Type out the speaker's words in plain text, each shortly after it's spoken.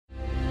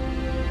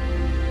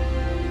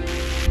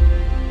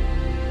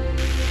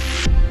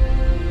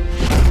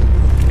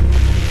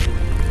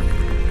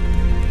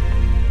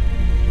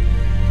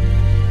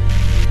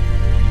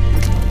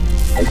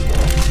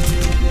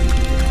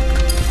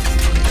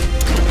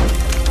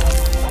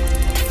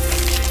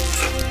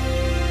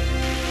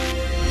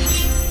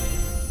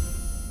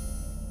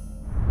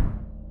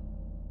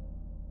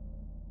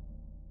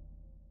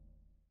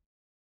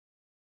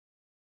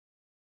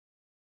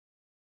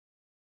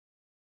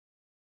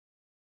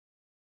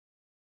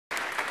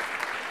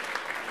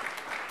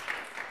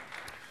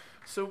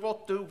So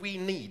what do we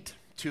need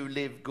to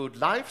live good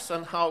lives,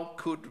 and how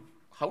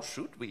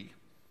should we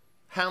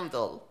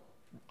handle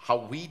how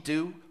we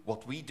do,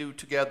 what we do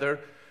together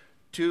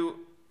to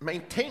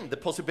maintain the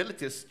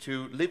possibilities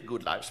to live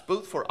good lives,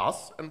 both for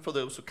us and for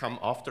those who come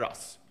after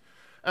us,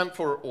 and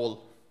for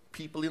all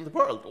people in the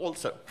world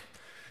also.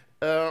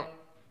 When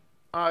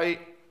I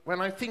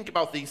think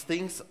about these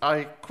things,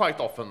 I quite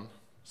often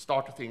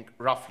start to think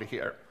roughly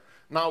here.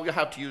 Now you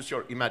have to use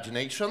your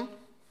imagination.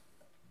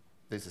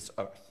 This is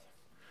Earth.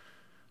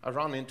 I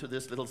run into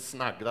this little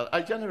snag that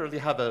I generally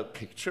have a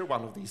picture,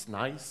 one of these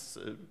nice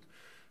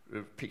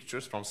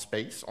pictures from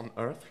space on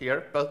Earth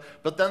here, but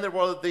then there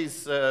were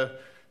these, I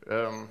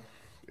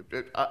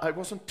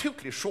wasn't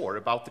totally sure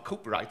about the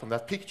copyright on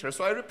that picture,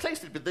 so I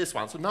replaced it with this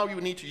one, so now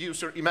you need to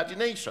use your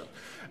imagination.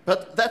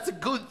 But that's a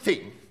good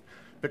thing,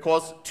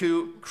 because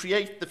to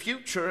create the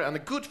future, and a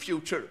good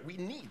future, we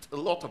need a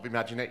lot of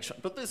imagination,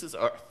 but this is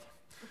Earth.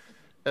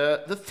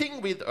 The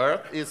thing with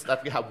Earth is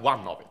that we have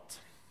one of it.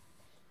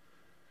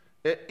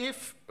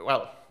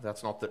 Well,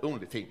 that's not the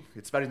only thing.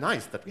 It's very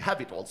nice that we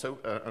have it also,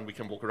 and we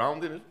can walk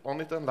around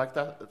on it and like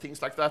that,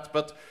 things like that.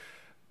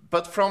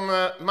 But from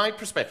my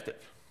perspective,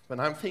 when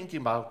I'm thinking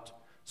about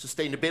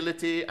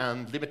sustainability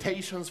and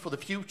limitations for the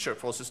future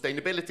for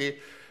sustainability,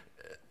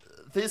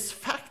 this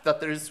fact that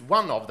there is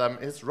one of them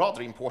is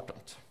rather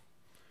important.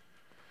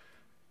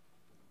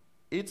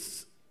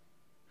 It's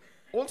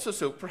also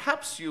so,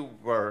 perhaps you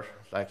were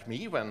like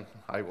me when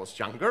I was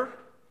younger.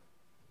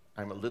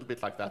 I'm a little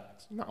bit like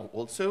that now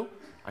also.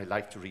 I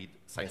like to read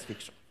science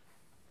fiction.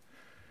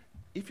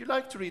 If you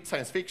like to read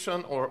science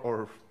fiction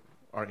or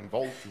are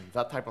involved in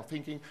that type of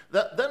thinking,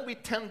 then we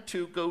tend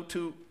to go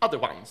to other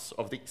ones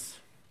of these.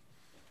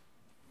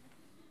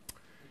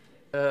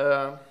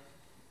 But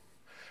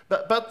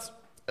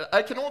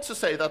I can also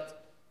say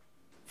that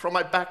from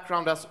my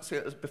background as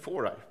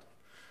before I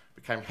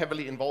became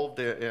heavily involved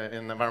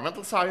in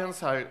environmental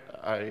science, I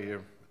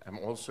am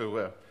also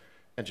an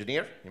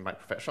engineer in my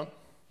profession.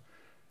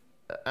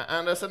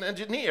 And as an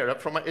engineer,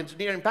 from my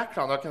engineering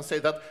background, I can say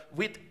that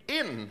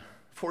within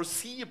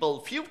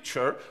foreseeable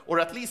future, or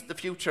at least the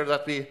future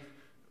that we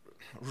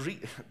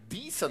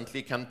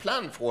decently can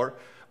plan for,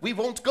 we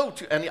won't go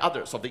to any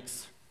others of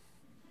these.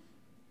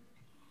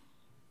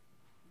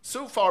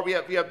 So far, we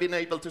have been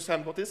able to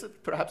send, what is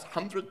it, perhaps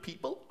 100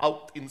 people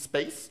out in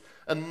space,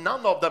 and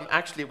none of them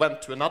actually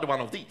went to another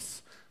one of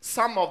these.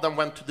 Some of them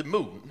went to the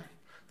moon.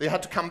 They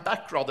had to come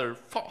back rather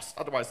fast,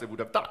 otherwise they would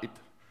have died.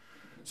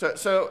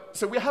 So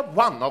we have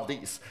one of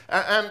these,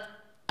 and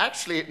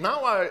actually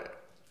now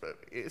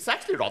it's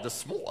actually rather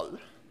small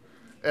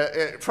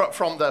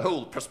from the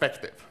whole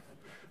perspective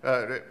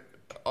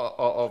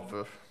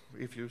of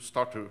if you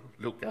start to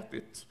look at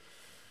it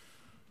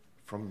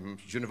from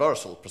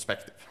universal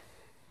perspective.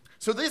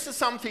 So this is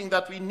something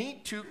that we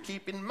need to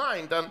keep in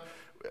mind, and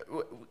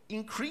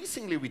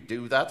increasingly we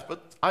do that,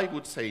 but I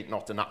would say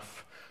not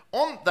enough.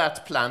 On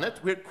that planet,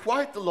 we're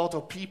quite a lot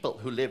of people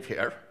who live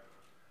here,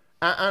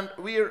 and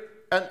we're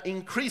an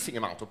increasing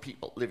amount of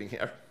people living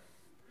here.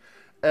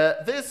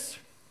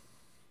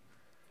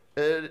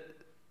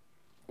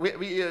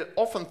 We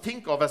often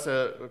think of as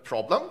a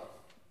problem.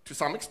 To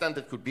some extent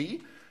it could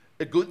be.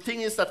 A good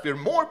thing is that we're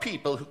more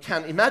people who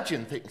can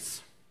imagine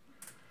things.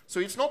 So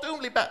it's not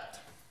only bad.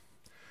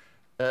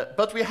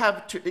 But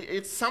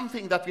it's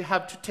something that we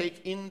have to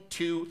take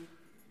into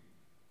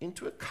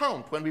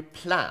account when we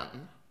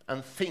plan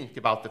and think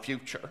about the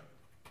future.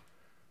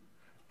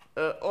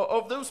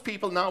 Of those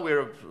people now,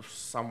 we're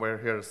somewhere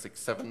here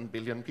 6-7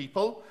 billion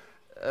people.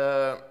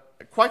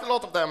 Quite a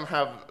lot of them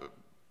have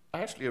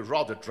actually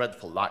rather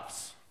dreadful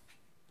lives.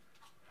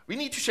 We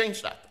need to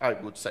change that, I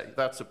would say.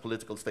 That's a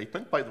political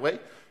statement, by the way.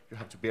 You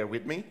have to bear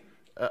with me.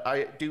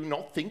 I do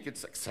not think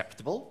it's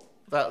acceptable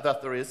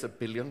that there is 1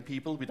 billion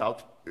people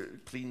without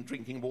clean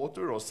drinking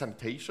water or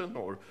sanitation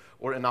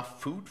or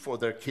enough food for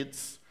their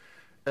kids.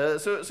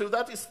 So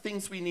that is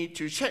things we need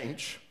to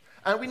change.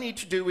 And we need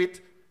to do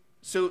it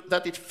so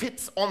that it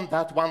fits on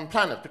that one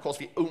planet, because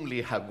we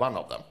only have one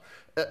of them.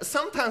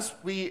 Sometimes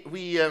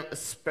we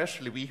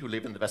especially we who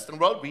live in the Western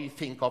world, we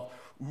think of,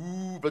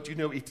 ooh, but you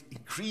know, it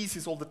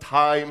increases all the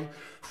time.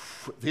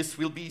 This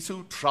will be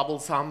so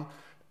troublesome.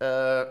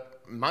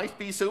 Might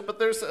be so, but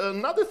there's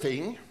another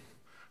thing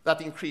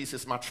that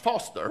increases much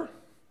faster.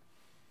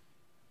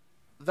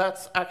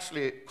 That's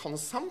actually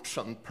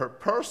consumption per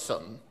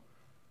person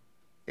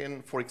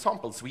in, for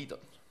example, Sweden.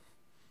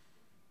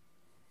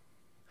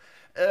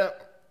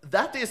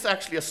 That is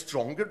actually a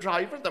stronger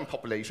driver than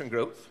population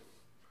growth,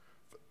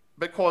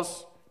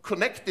 because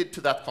connected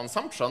to that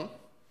consumption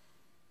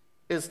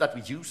is that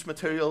we use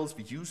materials,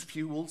 we use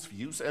fuels, we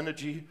use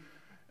energy,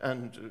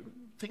 and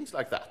things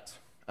like that.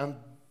 And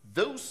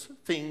those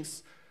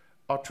things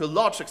are to a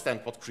large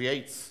extent what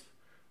creates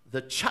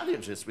the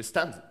challenges we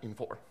stand in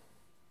for.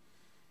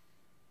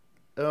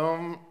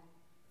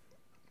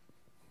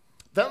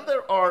 Then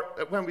there are,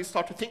 when we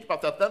start to think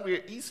about that, then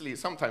we easily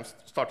sometimes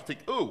start to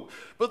think, oh,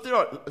 but there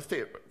are,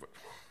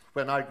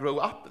 when I grew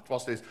up, it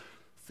was this,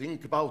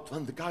 think about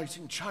when the guys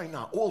in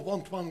China all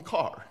want one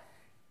car.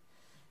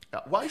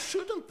 Why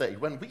shouldn't they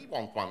when we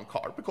want one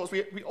car? Because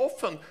we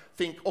often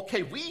think,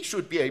 okay, we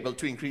should be able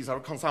to increase our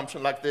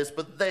consumption like this,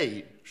 but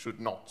they should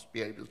not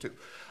be able to.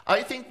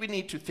 I think we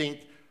need to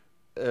think,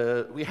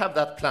 we have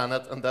that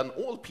planet, and then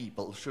all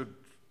people should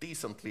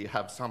decently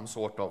have some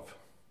sort of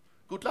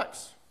good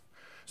lives.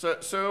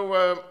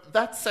 So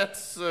that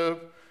sets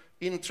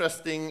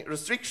interesting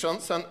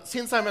restrictions, and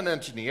since I'm an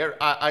engineer,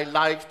 I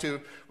like to,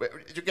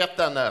 you get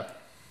then a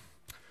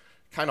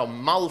kind of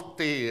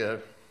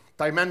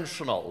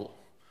multi-dimensional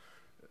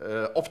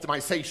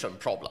optimization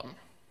problem.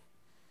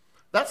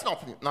 That's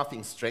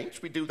nothing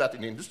strange. We do that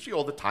in industry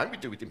all the time. We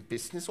do it in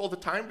business all the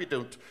time. We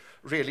don't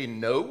really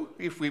know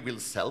if we will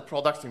sell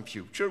products in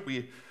future.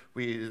 We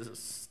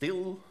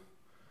still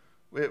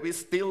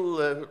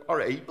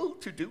are able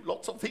to do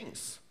lots of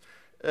things.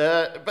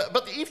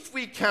 But if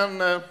we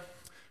can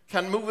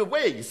move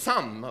away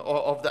some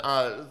of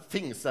the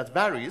things that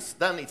varies,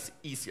 then it's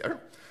easier.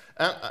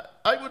 And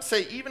I would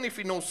say, even if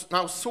we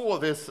now saw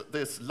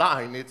this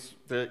line, it's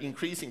the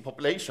increasing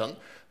population,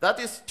 that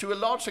is to a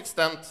large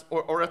extent,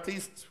 or at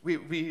least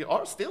we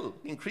are still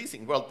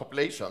increasing world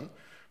population.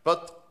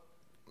 But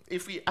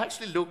if we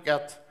actually look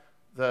at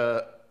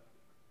the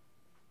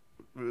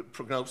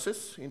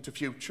prognosis into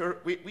future,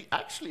 we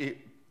actually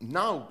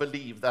now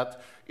believe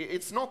that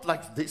it's not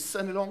like this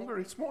any longer,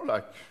 it's more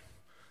like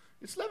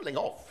it's leveling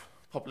off,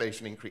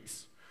 population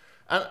increase.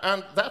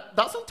 And that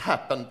doesn't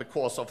happen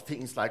because of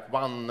things like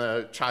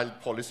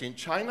one-child policy in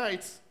China.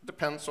 It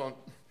depends on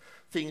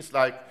things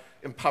like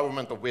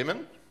empowerment of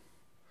women,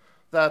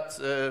 that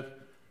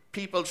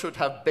people should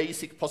have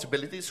basic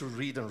possibilities to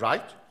read and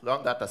write,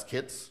 learn that as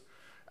kids,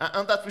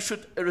 and that we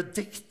should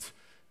eradicate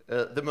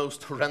the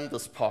most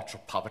horrendous parts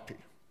of poverty.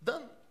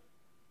 Then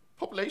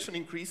population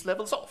increase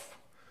levels off.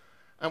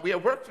 And we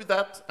have worked with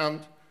that,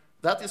 and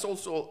that is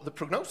also the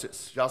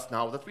prognosis just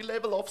now, that we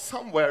level off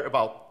somewhere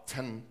about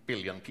 10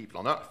 billion people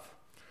on Earth.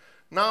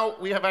 Now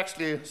we have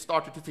actually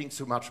started to think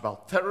so much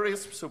about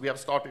terrorism, so we have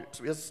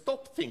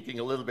stopped thinking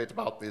a little bit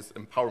about this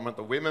empowerment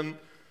of women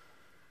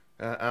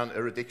and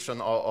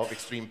eradication of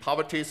extreme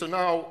poverty. So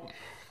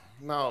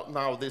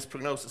now this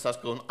prognosis has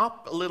gone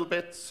up a little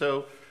bit.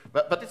 So,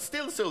 but it's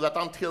still so that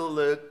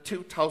until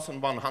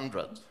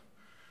 2100,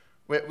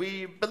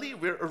 we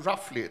believe we're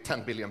roughly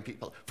 10 billion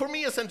people. For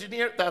me as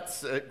engineer,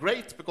 that's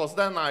great, because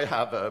then I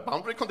have a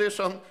boundary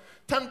condition.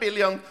 10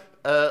 billion,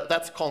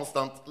 that's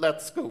constant,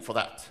 let's go for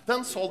that.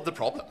 Then solve the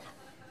problem.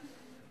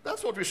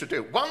 That's what we should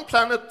do. One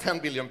planet, 10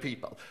 billion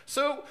people.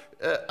 So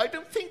I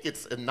don't think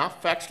it's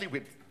enough, actually,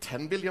 with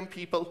 10 billion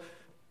people,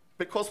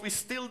 because we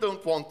still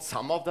don't want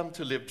some of them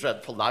to live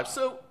dreadful lives.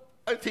 So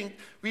I think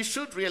we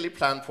should really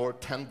plan for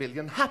 10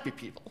 billion happy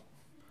people.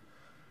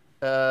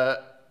 Then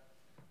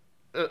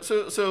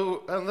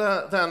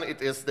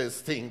it is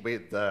this thing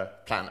with the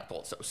planet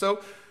also.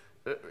 So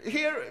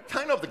here,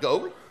 kind of the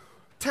goal,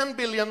 10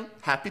 billion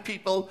happy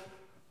people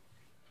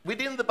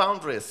within the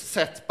boundaries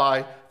set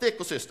by the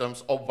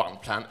ecosystems of one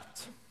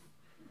planet.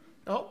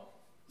 No,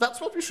 that's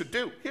what we should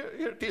do. Here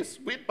it is,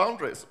 with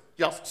boundaries,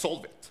 just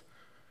solve it.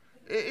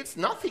 It's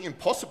nothing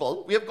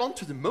impossible. We have gone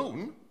to the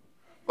moon.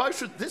 Why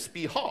should this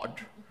be hard?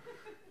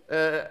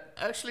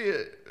 Actually,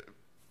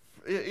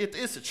 it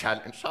is a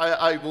challenge.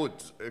 I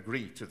would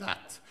agree to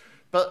that.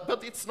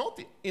 But it's not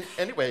in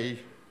any way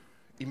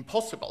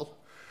impossible.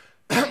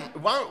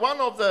 One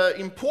of the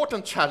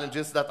important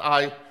challenges that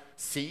I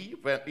see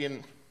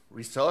in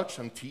research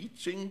and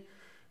teaching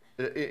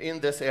in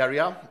this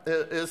area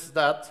is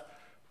that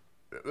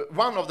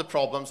one of the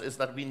problems is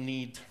that we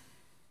need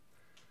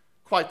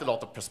quite a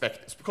lot of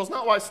perspectives. Because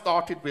now I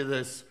started with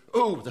this,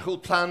 oh, the whole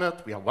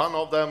planet, we are one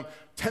of them,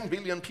 10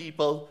 billion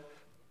people.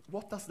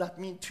 What does that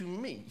mean to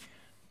me?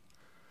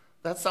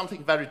 That's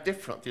something very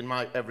different in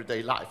my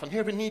everyday life. And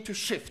here we need to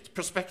shift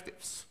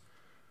perspectives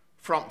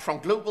from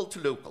global to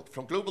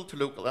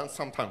local, and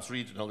sometimes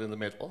regional in the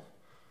middle.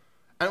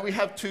 And we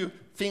have to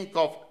think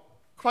of,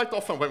 quite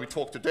often when we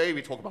talk today,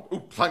 we talk about, oh,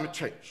 climate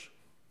change.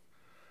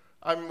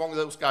 I'm among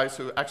those guys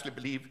who actually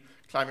believe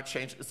climate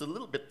change is a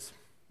little bit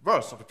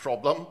worse of a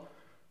problem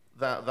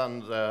than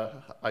the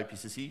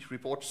IPCC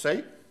reports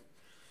say.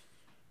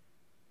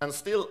 And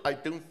still, I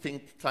don't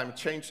think climate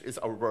change is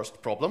our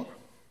worst problem.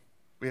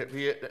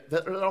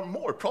 There are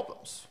more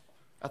problems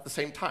at the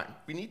same time.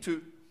 We need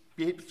to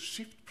be able to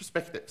shift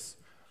perspectives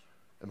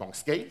among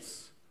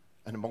scales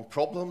and among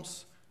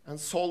problems and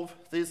solve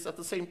this at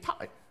the same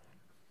time.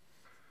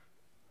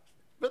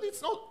 But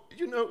it's not,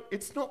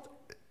 it's not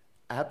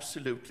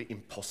absolutely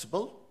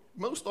impossible.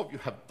 Most of you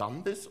have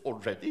done this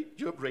already.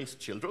 You have raised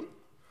children.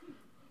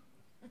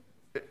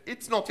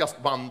 It's not just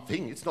one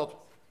thing. It's not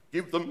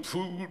give them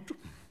food,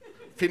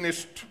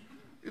 finished.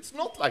 It's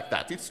not like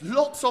that. It's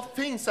lots of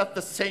things at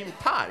the same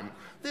time.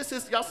 This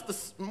is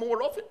just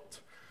more of it.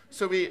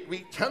 So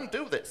we can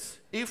do this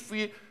if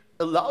we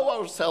allow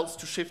ourselves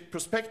to shift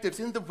perspectives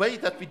in the way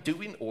that we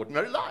do in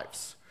ordinary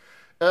lives.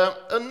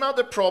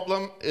 Another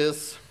problem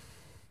is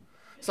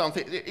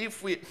something,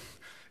 if we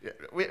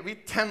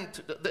tend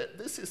to,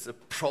 this is a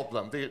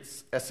problem,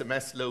 this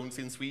SMS loans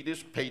in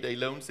Swedish, payday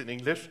loans in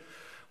English,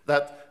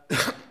 that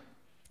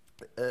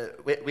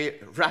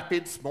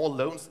rapid, small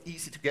loans,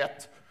 easy to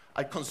get.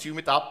 I consume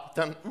it up,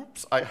 then,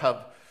 oops, I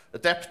have a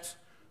debt,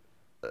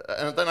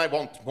 and then I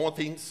want more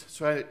things,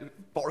 so I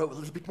borrow a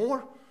little bit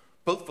more,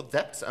 both for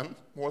debts and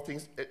more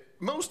things.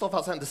 Most of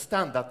us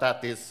understand that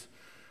that is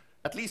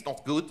at least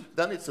not good.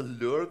 Then it's a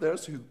lure there,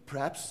 so you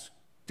perhaps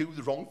do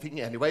the wrong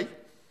thing anyway.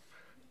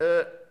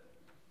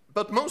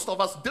 But most of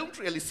us don't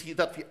really see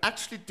that we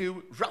actually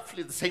do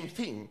roughly the same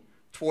thing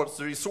towards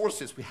the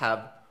resources we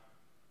have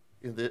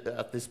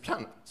at this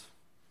planet.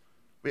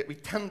 We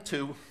tend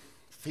to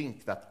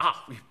think that,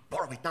 we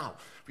borrow it now.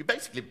 We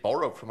basically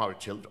borrow from our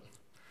children.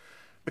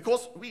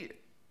 Because we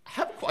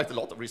have quite a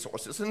lot of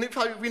resources. And if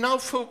we now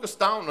focus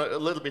down a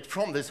little bit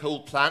from this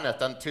whole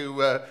planet and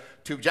to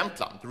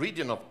Jämtland, the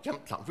region of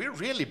Jämtland, we're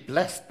really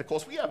blessed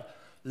because we have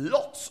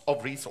lots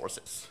of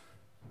resources.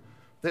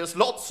 There's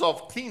lots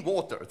of clean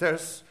water.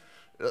 There's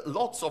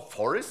lots of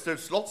forests.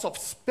 There's lots of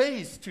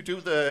space to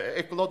do the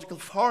ecological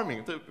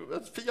farming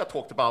that Fia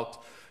talked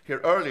about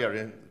here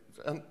earlier.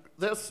 And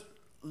there's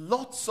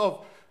lots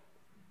of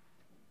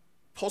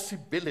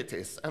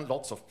possibilities and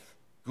lots of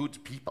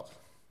good people.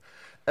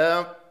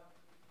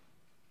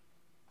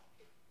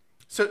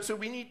 So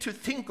we need to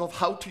think of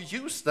how to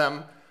use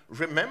them,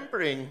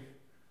 remembering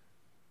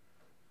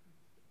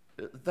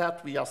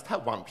that we just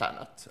have one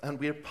planet, and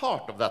we're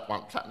part of that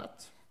one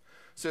planet.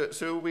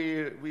 So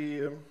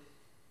we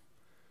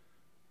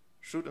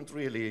shouldn't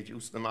really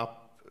use them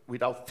up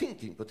without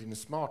thinking, but in a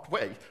smart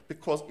way,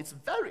 because it's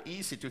very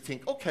easy to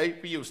think, okay,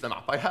 we use them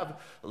up. I have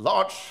a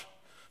large,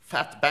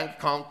 fat bank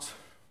account,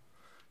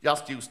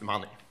 just use the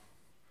money.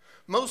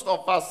 Most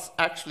of us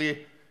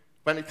actually,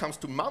 when it comes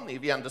to money,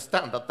 we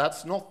understand that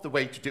that's not the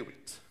way to do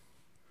it.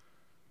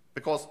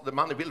 Because the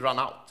money will run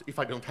out if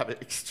I don't have an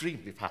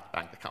extremely fat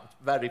bank account.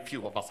 Very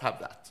few of us have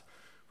that.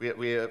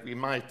 We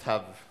might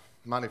have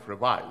money for a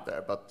while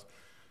there, but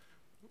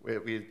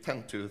we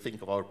tend to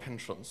think of our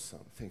pensions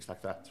and things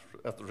like that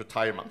at the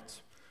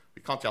retirement.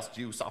 We can't just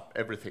use up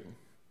everything.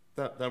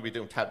 Then we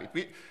don't have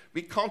it.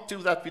 We can't do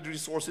that with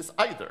resources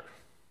either.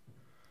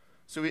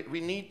 So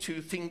we need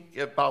to think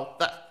about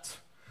that.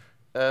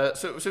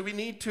 So we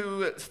need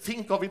to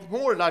think of it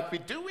more like we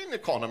do in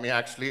economy,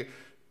 actually,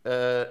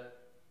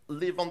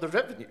 live on the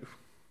revenue.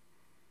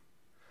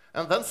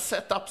 And then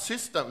set up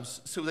systems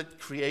so that it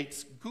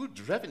creates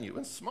good revenue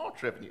and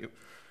smart revenue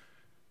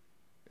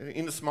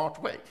in a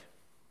smart way.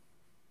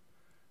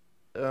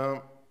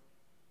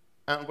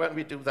 And when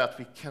we do that,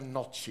 we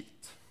cannot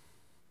cheat.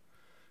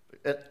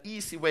 An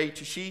easy way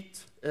to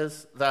cheat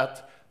is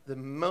that the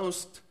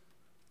most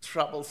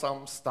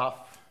troublesome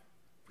stuff,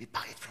 we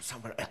buy it from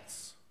somewhere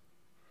else.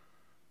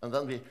 And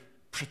then we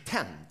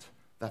pretend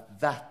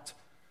that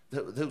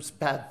those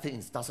bad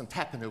things doesn't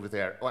happen over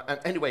there. And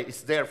anyway,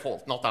 it's their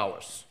fault, not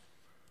ours,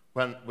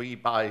 when we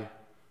buy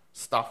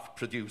stuff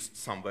produced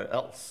somewhere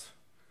else.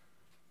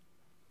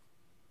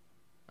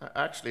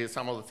 Actually,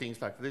 some of the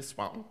things like this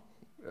one,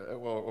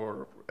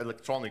 or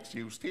electronics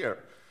used here,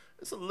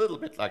 is a little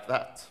bit like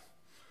that,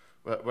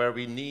 where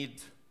we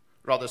need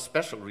rather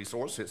special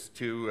resources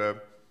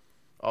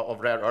of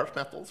rare earth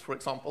metals, for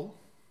example,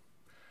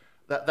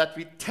 that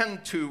we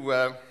tend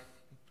to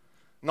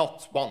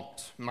not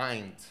want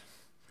mined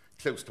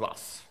close to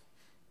us.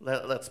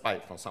 Let's buy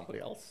it from somebody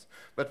else.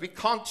 But we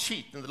can't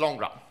cheat in the long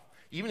run,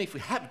 even if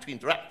we have to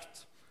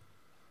interact.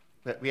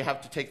 We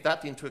have to take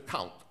that into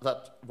account,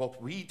 that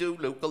what we do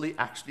locally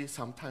actually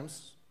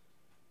sometimes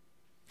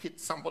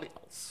hits somebody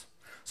else.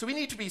 So we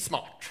need to be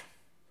smart.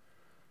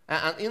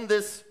 And in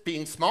this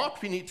being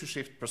smart, we need to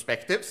shift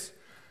perspectives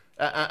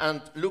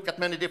and look at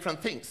many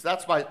different things.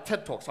 That's why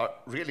TED Talks are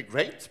really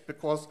great,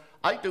 because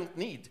I don't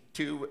need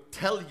to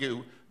tell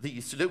you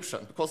the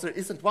solution, because there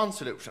isn't one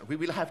solution. We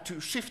will have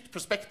to shift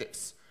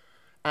perspectives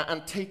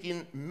and take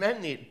in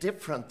many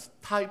different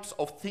types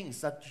of things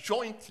that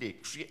jointly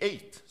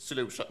create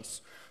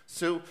solutions.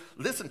 So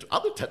listen to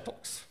other TED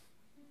Talks,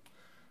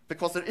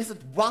 because there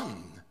isn't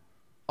one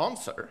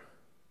answer.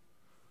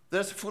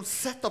 There's a full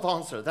set of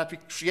answers that we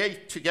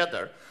create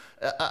together.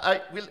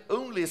 I will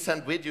only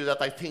send with you that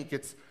I think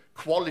it's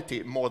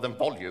quality more than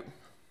volume.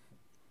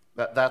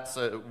 That's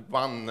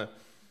one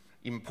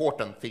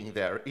important thing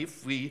there.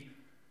 If we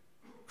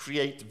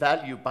create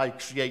value by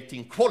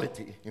creating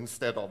quality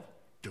instead of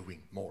doing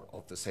more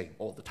of the same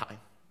all the time.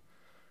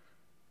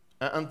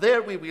 And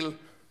there we will,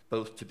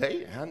 both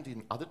today and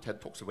in other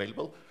TED Talks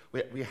available,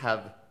 we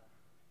have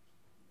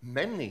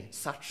many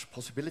such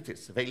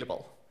possibilities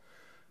available.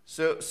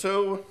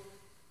 So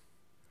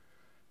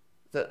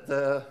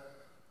the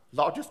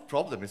largest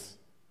problem is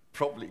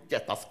probably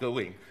get us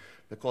going,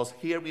 because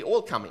here we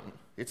all come in.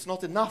 It's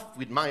not enough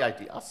with my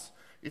ideas.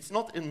 It's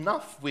not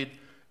enough with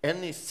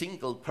any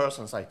single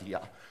person's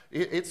idea.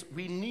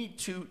 We need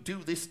to do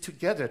this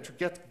together, to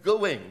get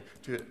going,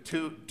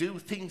 to do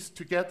things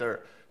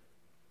together,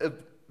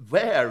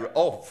 aware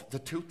of the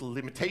total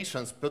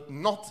limitations, but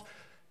not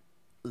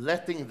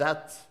letting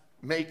that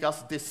make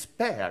us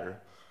despair,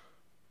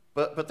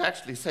 but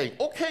actually saying,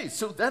 okay,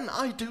 so then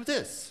I do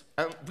this,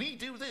 and we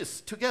do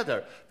this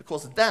together,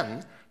 because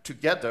then,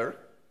 together,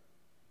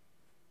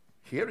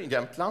 here in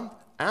Jämtland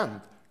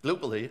and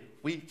globally,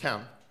 we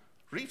can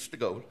reach the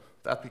goal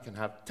that we can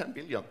have 10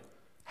 billion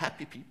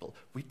happy people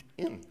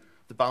within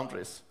the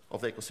boundaries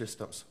of the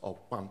ecosystems of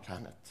one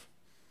planet.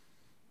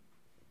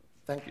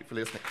 Thank you for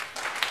listening.